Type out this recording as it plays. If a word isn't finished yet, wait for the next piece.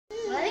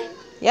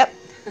Yep.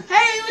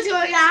 Hey, what's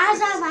going on, guys?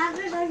 I'm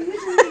Andrew on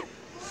YouTube.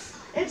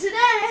 And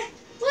today,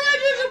 we're going to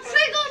do the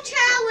Pringle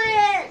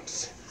Challenge.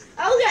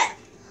 Okay,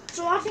 so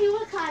I'll tell you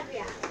what kind we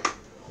have.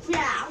 We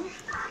have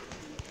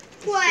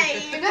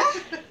plain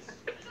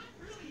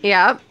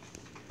Yep.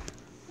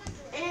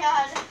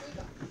 and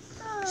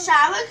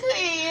sour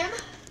cream.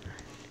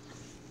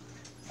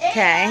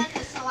 Okay. And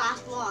it's the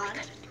last one.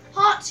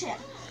 Hot chip.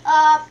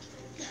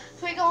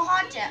 Pringle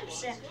hot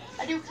chips.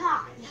 A new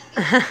kind.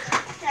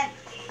 Okay.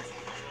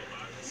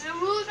 So the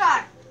rules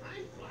are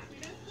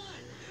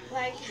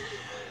like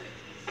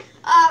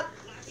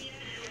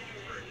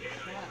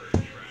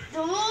the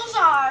rules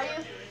are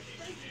you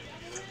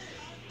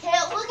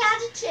can't look at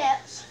the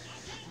chips,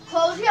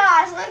 close your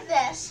eyes like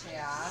this,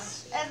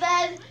 and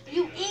then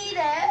you eat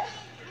it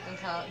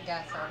until it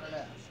gets over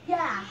this.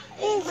 and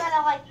you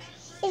gotta like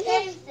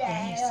taste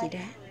it. See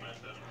that?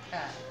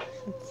 Okay.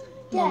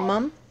 Yeah.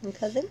 Mom and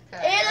cousin.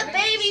 And the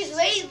baby's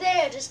right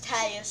there, just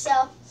tell you.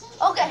 So,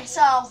 okay,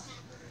 so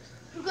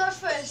who goes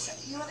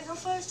first? You want to go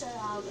first or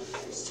I'll go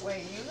first?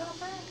 Wait, you go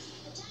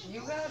first?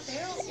 You go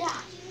too?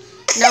 Yeah.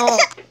 No,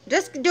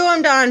 just do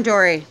them Don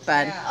Dory,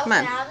 bud. Yeah. Come Okay,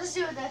 on. I'll just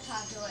do it that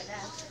time. Do it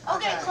now.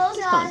 Okay, Okay. close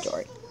your Come on, eyes.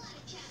 Dory.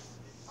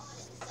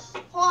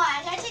 Hold on,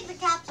 I gotta take the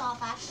caps off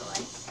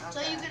actually, so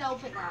Okay. you can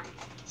open them.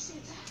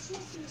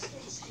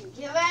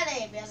 Get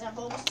ready, because I'm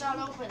almost done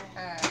opening.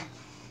 Okay.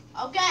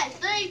 Okay,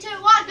 3, 2,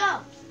 1,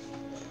 go.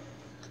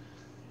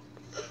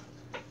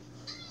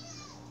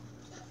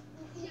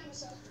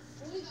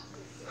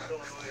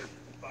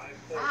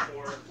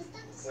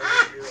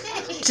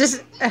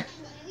 Just.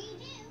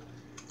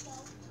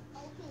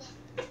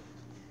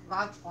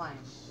 Lots flame.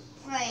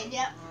 Right,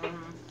 yep.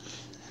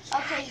 Mm-hmm.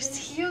 Okay,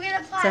 so you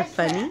get a Is pie. that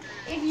funny?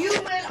 If you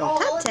win all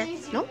Don't of touch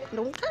these, it. you No,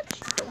 don't touch.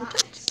 Don't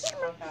touch.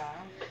 Okay.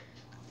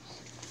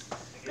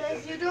 But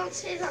if you don't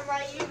say them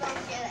right, you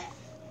don't get it.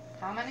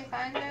 How many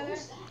finds are there?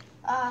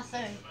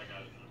 3.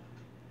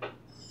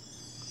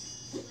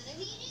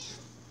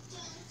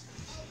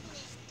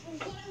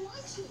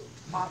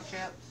 Pop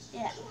chips.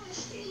 Yeah.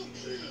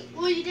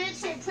 Well, you didn't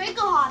say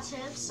Pringle hot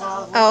chips, so.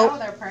 Well, we Oh, know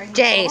they're Pringles.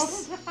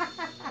 Jace.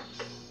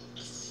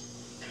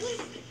 Is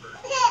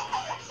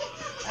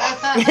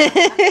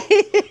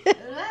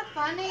that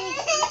funny?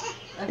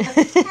 Is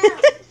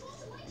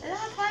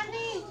that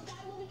funny?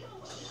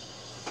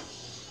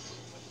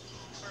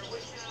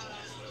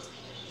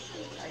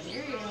 I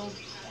hear you.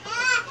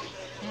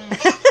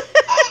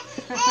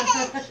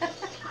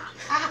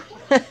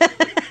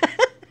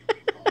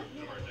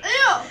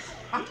 Ew!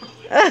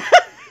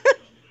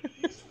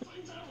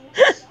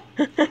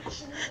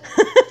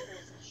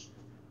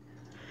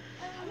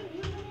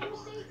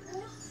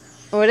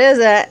 What is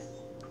it?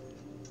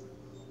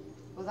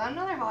 Was that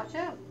another hot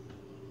chip?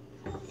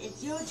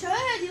 It's your turn.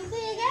 You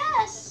can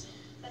guess.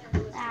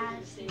 I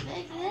think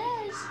it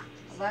is.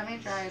 Let me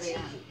try it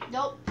again.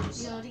 Nope.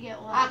 You only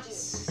get one. Ah.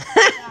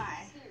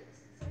 Sorry.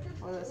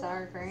 Was it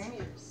sour cream?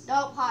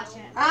 Nope. Hot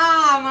chip.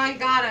 Oh my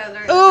god, I was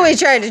already. Oh, he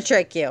tried to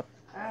trick you.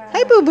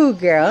 Hi, boo boo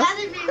girl. You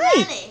gotta be Hi.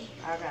 ready.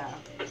 Okay.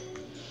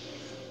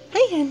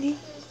 Hi, honey.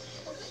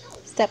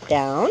 Step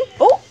down.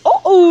 Oh,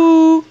 oh,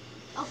 oh.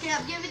 Okay,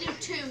 I'm giving you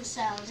 2,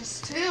 so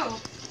just 2.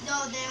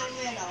 No, they're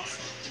riddles.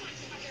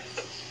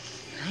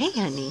 Hi,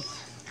 honey.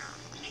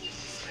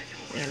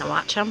 You gonna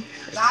watch him?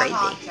 It's Not crazy.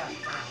 hot chip.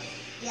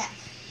 Yeah.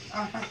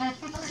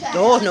 Okay.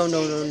 No, no,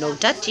 no, no, no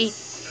touchy.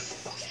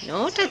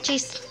 No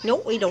touchies. No,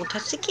 we don't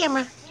touch the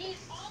camera.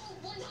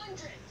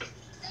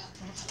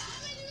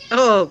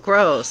 Oh,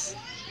 gross.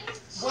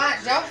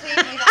 What? Don't feed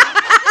me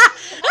that.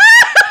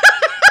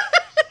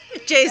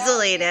 Jace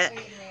will eat it. Feed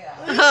me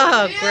that.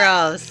 Oh,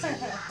 gross.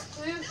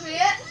 Will you see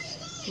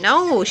it?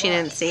 No, she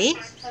didn't see. No.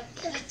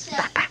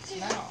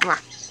 Mwah.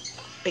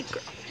 Big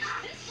girl.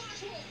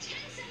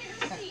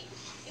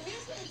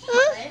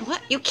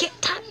 What? You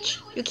can't touch.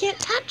 You can't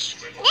touch.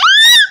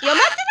 You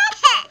messed it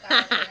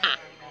up.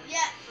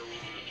 Yeah.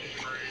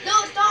 No,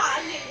 it's not. I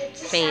mean, it's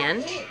just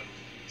Fan.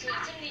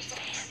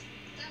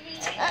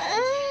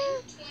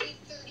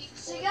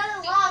 So you got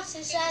a box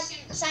that said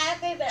sour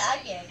cream and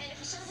onion.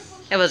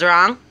 It was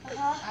wrong.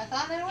 Uh-huh. I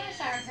thought there was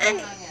sour cream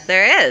and onion.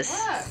 There is.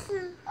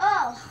 Look.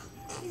 Oh.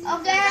 Okay,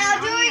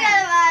 I'll do it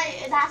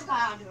anyway. That's why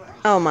I'll do it.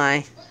 Oh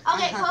my.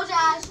 Okay, close your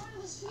eyes.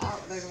 Oh,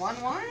 there's one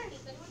more?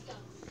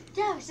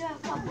 Yeah, we still have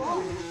a couple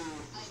more.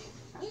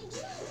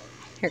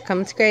 Here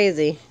comes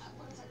crazy.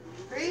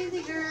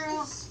 Crazy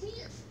girl.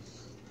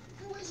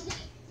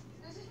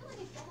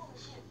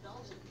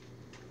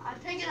 I'm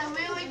picking a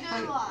really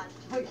good one.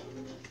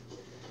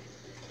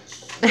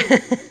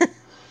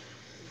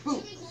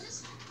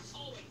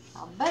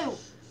 Oh, boo.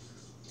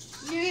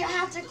 You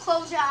have to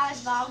close your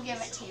eyes, but I'll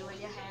give it to you in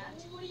your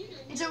hand.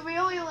 It's a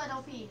really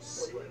little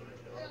piece.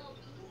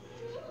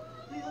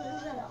 Really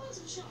little.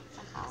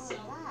 How is that?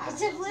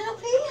 It's a little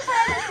piece. I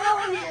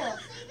told you.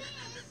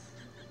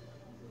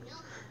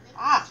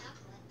 Ah.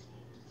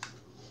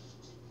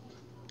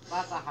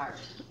 That's a heart.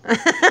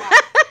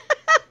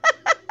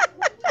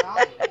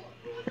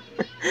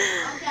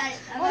 Okay.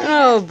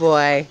 Oh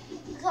boy.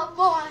 A couple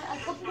more. A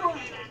couple more.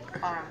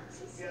 Alright.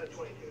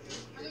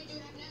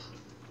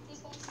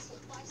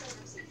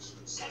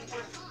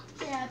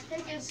 Yeah,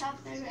 picking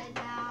something right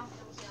now.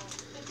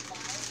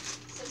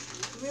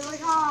 Really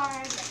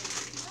hard.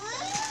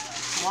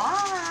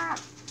 Wah.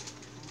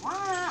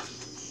 Wah.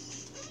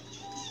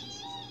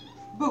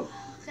 Boo.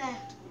 Okay.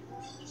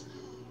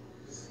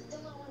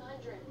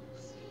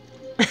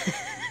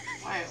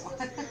 Wait, what?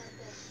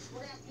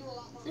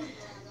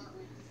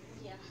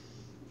 Yeah.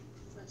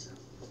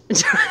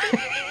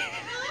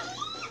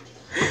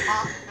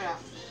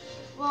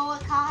 Well,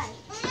 what kind?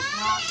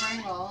 Not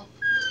Pringles.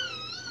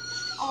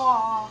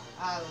 Oh.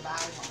 Oh, the bad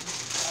one.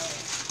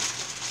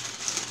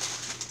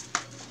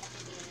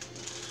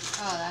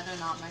 Oh, that did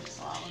not mix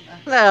well with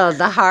the... Oh,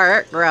 the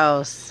heart.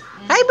 Gross.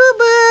 Hi,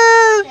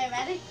 boo-boo. Okay,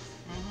 ready?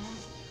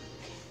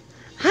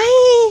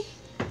 Hi.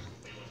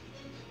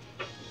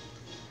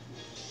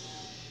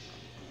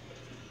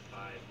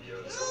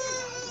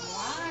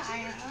 Why? I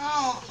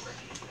know.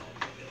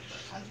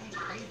 That's been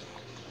crazy.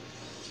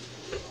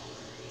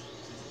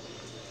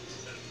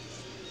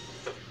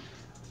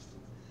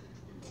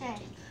 Okay.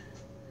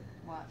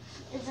 What?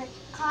 It's a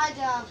kind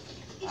of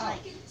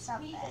like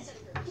something. That's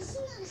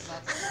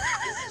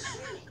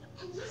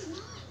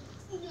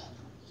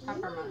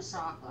peppermint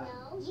chocolate.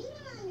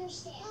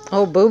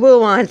 Oh, boo-boo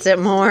wants it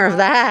more of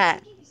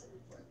that.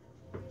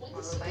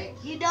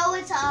 You know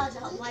it's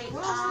like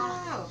Whoa,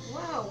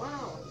 whoa,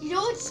 whoa. you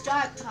know it's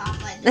dark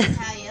chocolate. Did I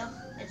tell you?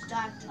 It's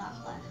dark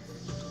chocolate.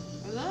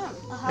 Is it?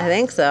 I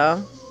think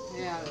so.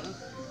 Yeah, it is.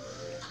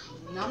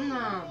 Num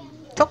num.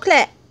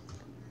 Chocolate.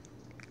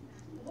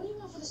 Did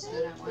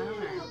it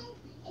win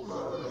or?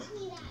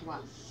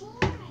 What?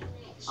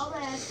 Okay,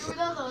 let's do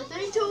another.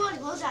 3, 2, 1,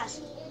 close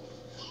eyes.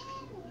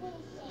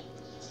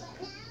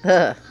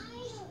 Ugh.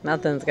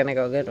 Nothing's gonna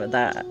go good with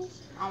that.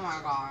 Oh my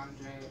god,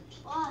 Jay.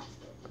 What?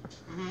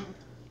 Mm-hmm.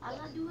 I'm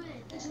not doing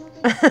it.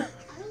 I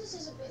know this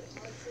is a bit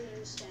hard for you to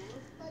understand,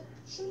 but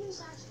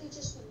Sherman's actually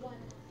just one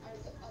out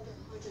of the other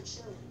 100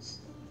 Shermans.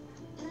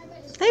 And I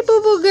bet it's Hi,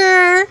 boo-boo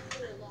girl.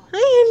 Hi,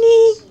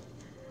 honey.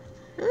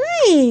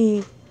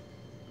 Hi.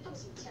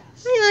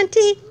 Hi,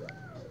 auntie.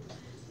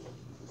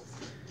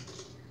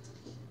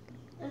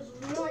 It's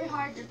really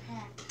hard to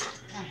pack.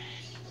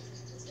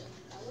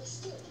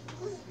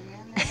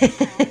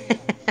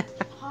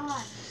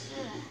 Hard.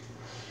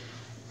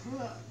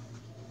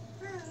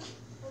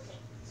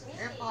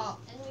 Careful.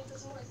 And we put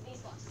some more in these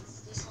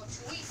boxes. These hold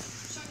 2 weeks.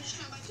 So I'm just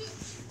trying to buy 2.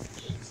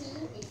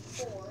 18,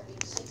 84,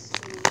 86,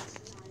 88,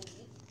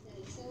 98,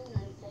 92,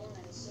 94,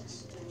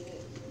 96,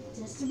 98.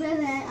 Just a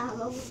minute. I'm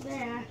almost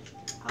there.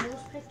 I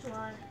almost picked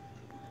one.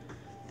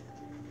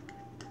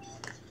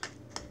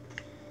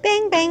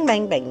 Bang, bang,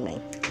 bang, bang,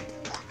 bang.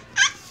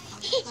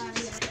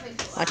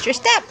 Watch your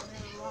step.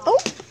 Oh,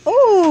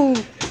 oh.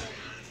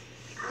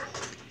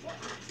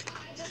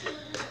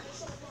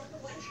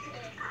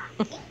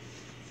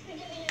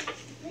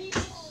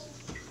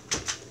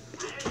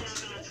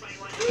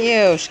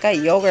 Ew, she got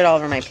yogurt all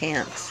over my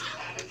pants.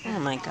 Oh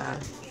my god.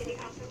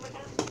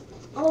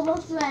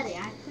 Almost ready.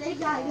 I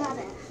think I got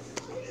it.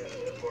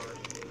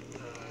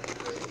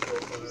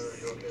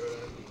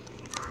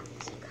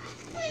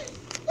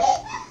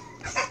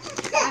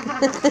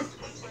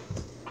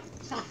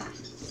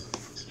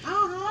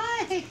 Oh,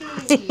 hi.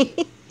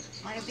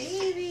 My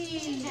baby.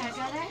 Okay, I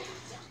got it.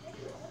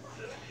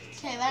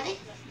 Okay, ready?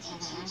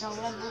 Don't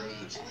let me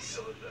read this.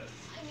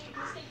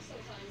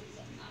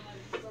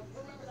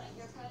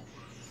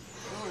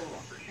 Ooh,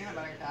 peanut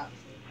butter cup.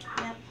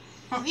 Yep.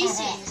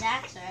 Reese's,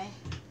 actually.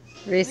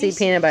 Reese's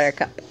peanut butter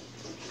cup.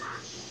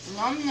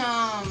 Num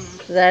num.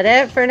 Is that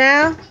it for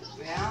now?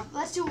 Yeah.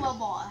 Let's do one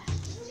more.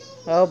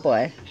 Oh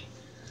boy.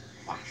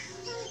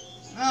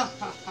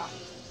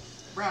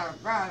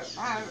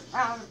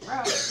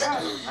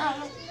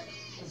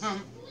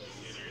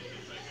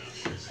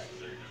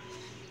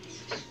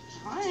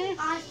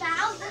 I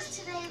found this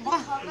today in the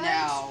What? cupboard.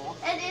 No.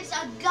 And it's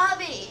a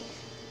gummy.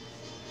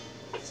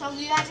 So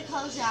you have to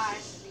close your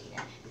eyes to read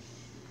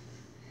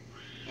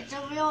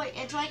it.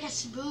 It's like a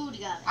spoon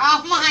gummy.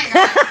 Oh my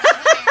god.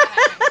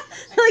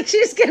 Like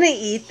she's gonna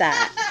eat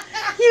that.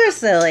 You're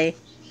silly.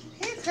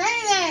 He's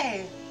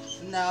crazy.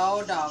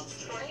 No, dog.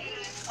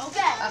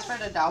 Okay. That's for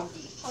the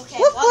doggy. Okay,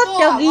 Whoop, one whoop, more,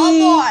 doggy. one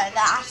more. The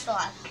last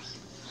one.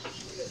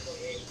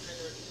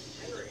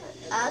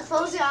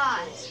 Close your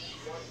eyes.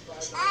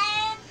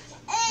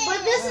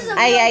 But this is a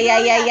Ay, ay,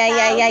 ay, ay, ay,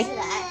 ay, ay.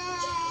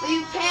 But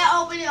you can't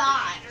open your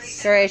eyes.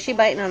 Sorry, is she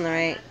biting on the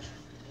right?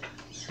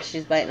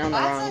 She's biting on the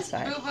wrong What's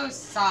side. this boo-boo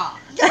sock?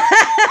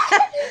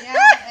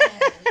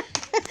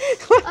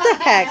 What the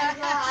heck?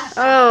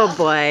 Oh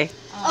boy.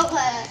 Okay,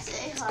 let's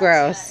see. It's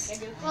gross.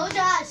 Close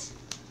your eyes.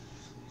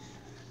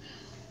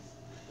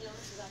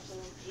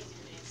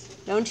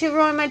 Don't you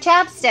ruin my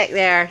chapstick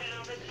there.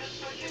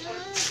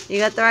 You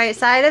got the right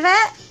side of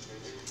it?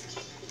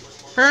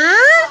 Huh?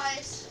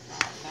 Guys,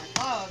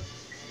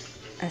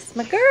 That's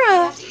my you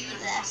girl. have to eat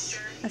this.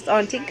 That's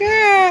auntie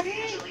girl.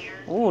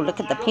 Ooh, look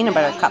at the peanut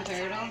butter cup.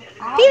 Turtle.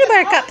 Peanut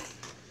butter cup.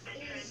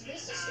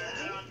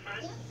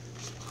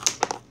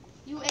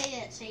 You ate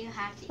it, so you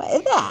have to eat What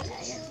is that?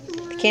 it.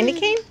 Candy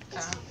cane?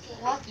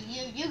 Lucky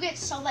you. You get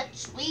so much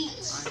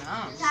sweets.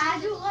 I know.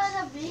 Dad, you want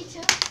a me too?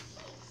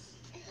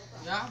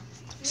 Yeah.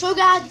 So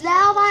guys,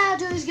 now my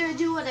aunt is gonna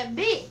do one of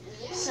me.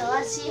 So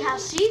let's see how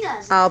she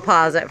does. I'll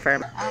pause it for a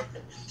minute.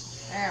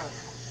 There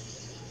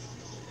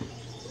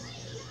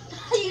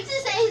we You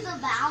just ate the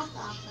mouth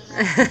off of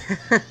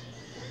it.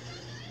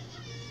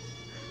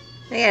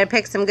 I gotta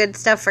pick some good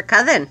stuff for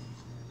Cousin.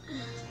 go.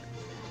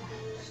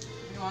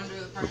 You want to do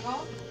the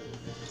Pringles?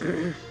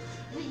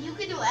 You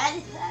can do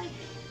anything.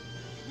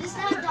 This is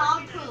not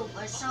dog poop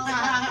or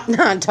something.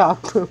 Not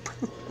dog poop.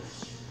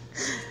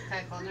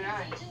 Okay, close your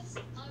eyes.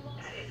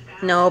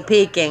 No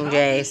peeking,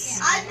 Jace.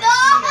 I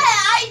know it.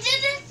 I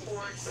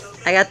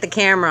didn't. I got the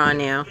camera on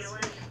you.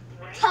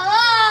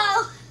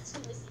 Hello.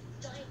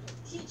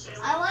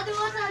 I wonder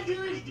what I'm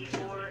doing.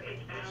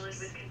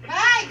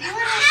 Hey, you were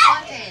just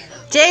watching.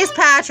 Jace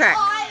Patrick. Oh,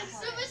 I am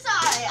super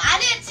sorry. I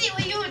didn't see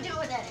what you were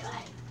doing anyway.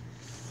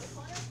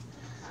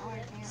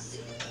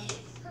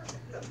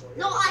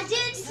 No, I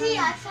didn't see.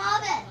 I saw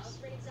this.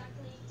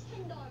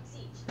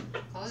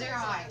 Close your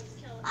eyes.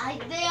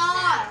 They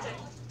are.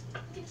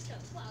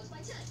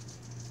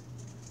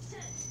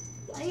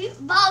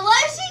 Mom,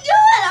 what is she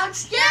doing? I'm Yeah,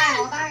 scared.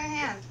 hold out your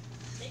hand.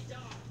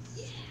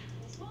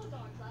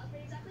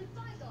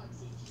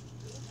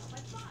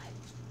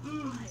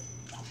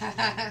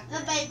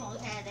 The maple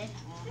candy.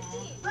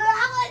 But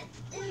how much?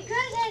 It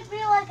could take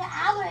me like an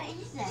hour to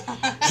eat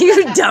it.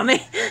 You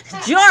dummy.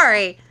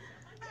 Jory.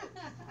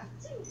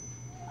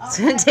 It's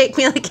gonna take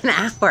me like an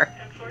hour.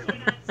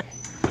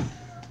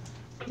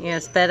 You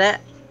gonna spit it?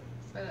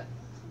 Spit it.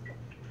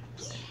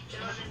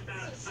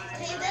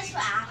 Leave this for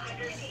after.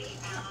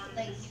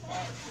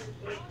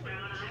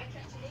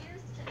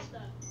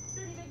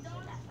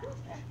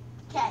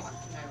 Okay.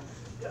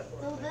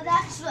 So the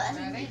next one.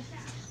 Ready?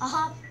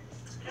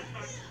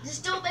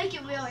 Just don't make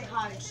it really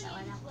hard. So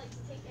I know.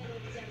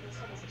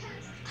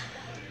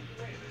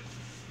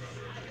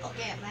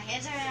 Okay, my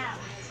hands are out.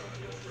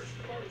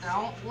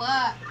 Don't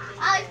look.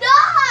 I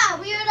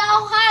know! We are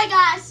now high,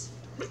 guys.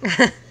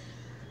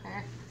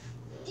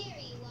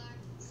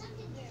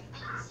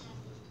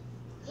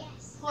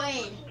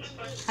 Wait.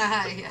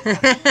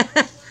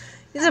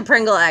 He's a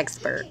Pringle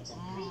expert.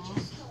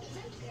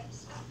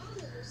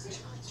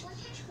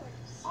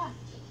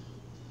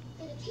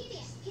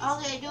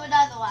 Okay, do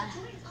another one.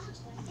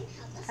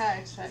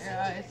 Okay, shut your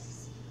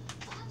eyes.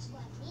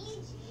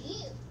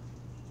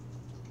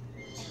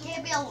 It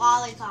can't be a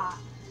lollipop.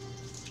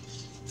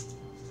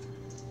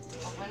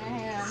 Open your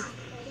hand.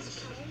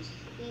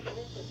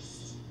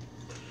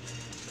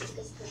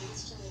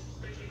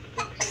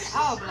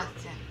 Oh, bless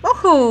you.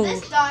 Woohoo!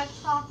 This dark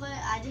chocolate,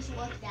 I just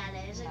looked at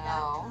it. Is it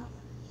No.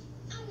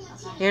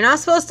 You're not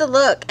supposed to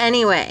look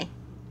anyway.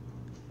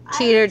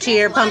 Cheater,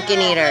 cheater, pumpkin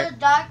eater.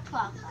 Dark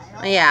chocolate.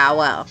 Yeah,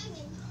 well.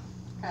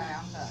 Okay,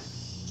 I'm done.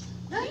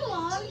 No, you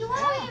aren't. You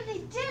already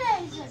did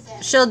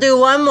anything. She'll do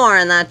one more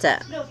and that's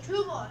it. No,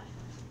 two more.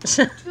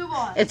 Two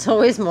more. It's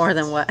always more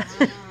than what.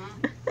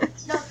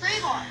 No,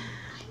 three more.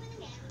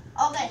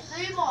 Okay,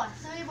 three more.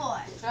 Three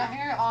more. Shut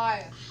your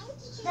eyes.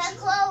 They're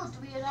closed,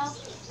 you know.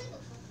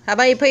 How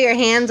about you put your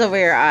hands over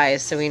your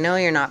eyes so we know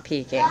you're not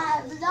peeking?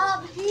 I'm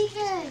not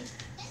peeking.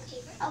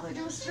 I'm gonna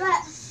do a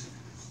stretch.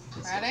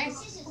 Ready?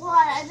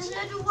 What? I just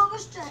gotta do one more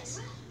stretch.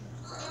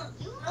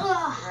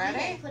 Ready?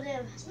 Okay, put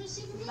it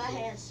in my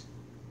hands.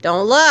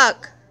 Don't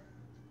look.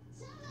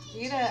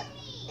 Eat it.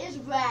 It's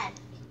red.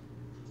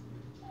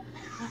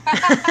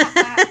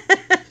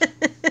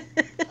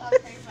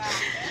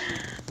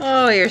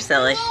 Oh, you're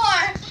silly.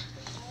 More.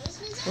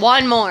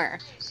 One more.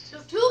 No,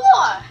 two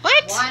more.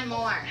 What? One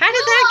more. How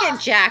did that get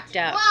jacked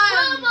up?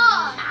 Two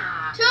more.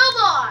 Two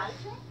more.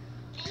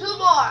 Two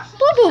more.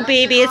 Boo boo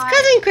baby, it's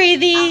Cousin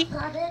Crazy.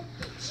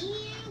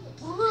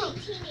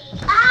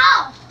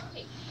 Ow!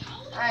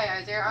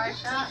 Hey, is your eyes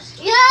shut?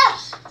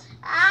 Yes!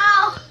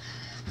 Ow!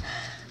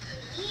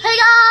 Hey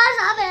guys,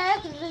 I'm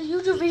back with a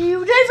YouTube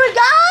video different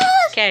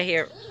guys! Okay,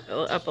 here,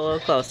 up a little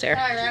closer.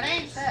 Okay,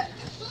 ready? Sit.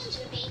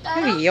 I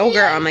have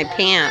yogurt on my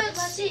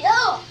pants.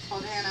 Oh,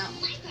 Hold your hand out.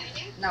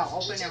 No,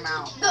 open your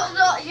mouth.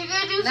 no, you're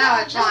gonna do No,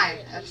 it's fine.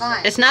 It's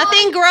fine. It's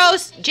nothing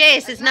gross,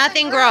 Jace. It's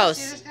nothing You gross.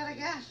 just gotta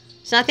guess.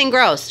 It's nothing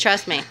gross.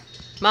 Trust me.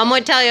 Mom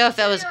would tell you if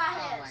it was. Oh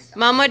my God.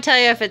 Mom would tell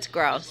you if it's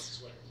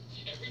gross.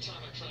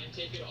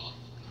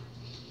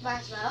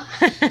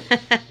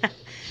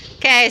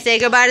 Okay, say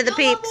goodbye to the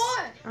peeps.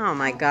 Oh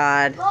my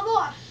God. One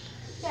more.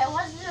 Okay,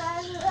 what's the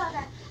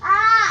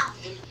Ah!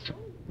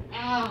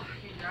 Oh,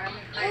 you drive me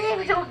Hey,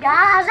 crazy. so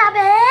guys, I'm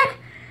back.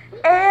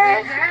 Sit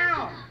And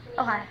down.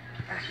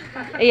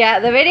 okay. Yeah,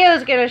 the video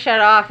is gonna shut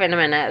off in a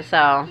minute,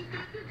 so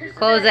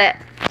close it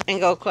and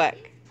go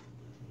quick.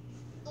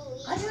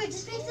 Wait,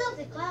 just pick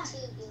something, class.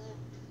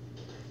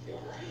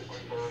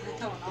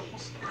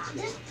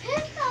 Just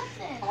pick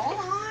something. Hold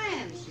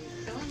on.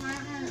 She's killing my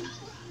hand.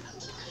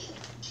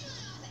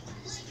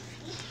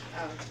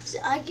 Oh.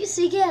 I can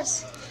see,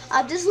 guys.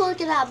 I'm just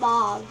looking at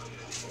Mom.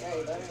 Yeah,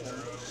 you better.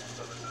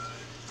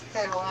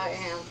 Okay, hold out your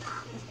hand.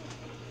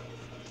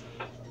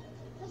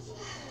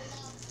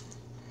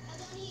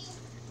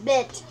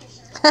 bit.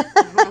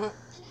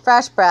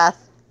 Fresh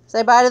breath.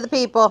 Say bye to the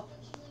people.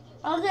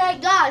 Okay,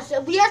 guys,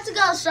 so we have to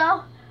go,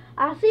 so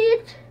I'll see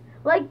you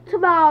like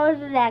tomorrow or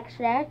the next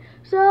day.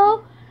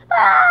 So,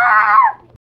 bye!